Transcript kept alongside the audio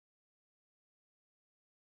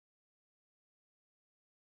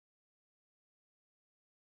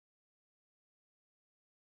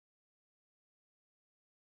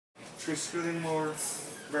Tristan and more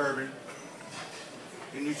bourbon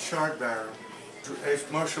in your charred barrel. As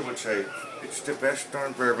Marshall would say, it's the best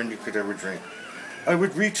darn bourbon you could ever drink. I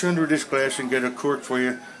would reach under this glass and get a cork for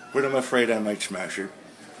you, but I'm afraid I might smash it.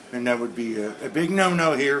 And that would be a big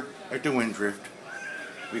no-no here at the Windrift.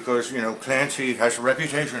 Because, you know, Clancy has a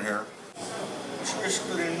reputation here.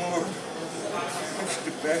 Tristan and more. It's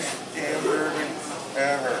the best damn bourbon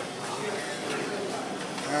ever.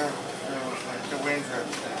 The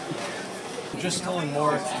Windrift. Just still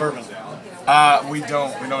more bourbon. We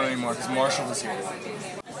don't anymore because Marshall was here.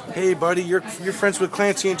 Hey buddy, you're friends with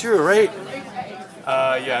Clancy and Drew, right?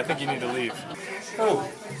 Yeah, I think you need to leave. Oh,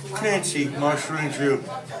 Clancy, Marshall and Drew.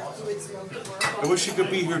 I wish you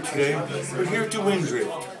could be here today. We're here at the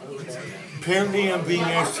Windrift. Apparently I'm being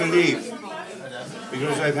asked to leave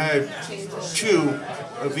because I've had 2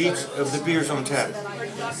 of each of the beers on tap.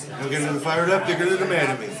 I'm getting them fired up, they're getting mad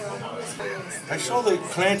at me. I saw that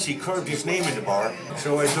Clancy carved his name in the bar,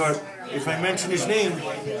 so I thought if I mention his name,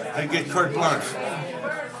 I'd get carte blanche.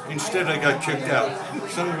 Instead, I got kicked out.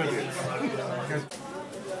 Son of a bitch.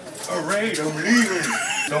 All right, I'm leaving.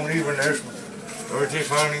 Don't even ask me. Or they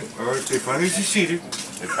finally succeeded.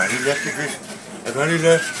 They finally left the drink. I finally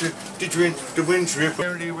left the drink, the Windrift.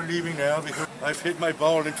 Apparently, we're leaving now because I've hit my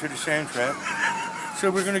ball into the sand trap.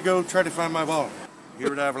 So we're gonna go try to find my ball.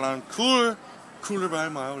 Here at Avalon, cooler by a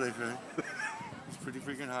mile, they say. It's pretty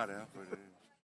freaking hot out, but.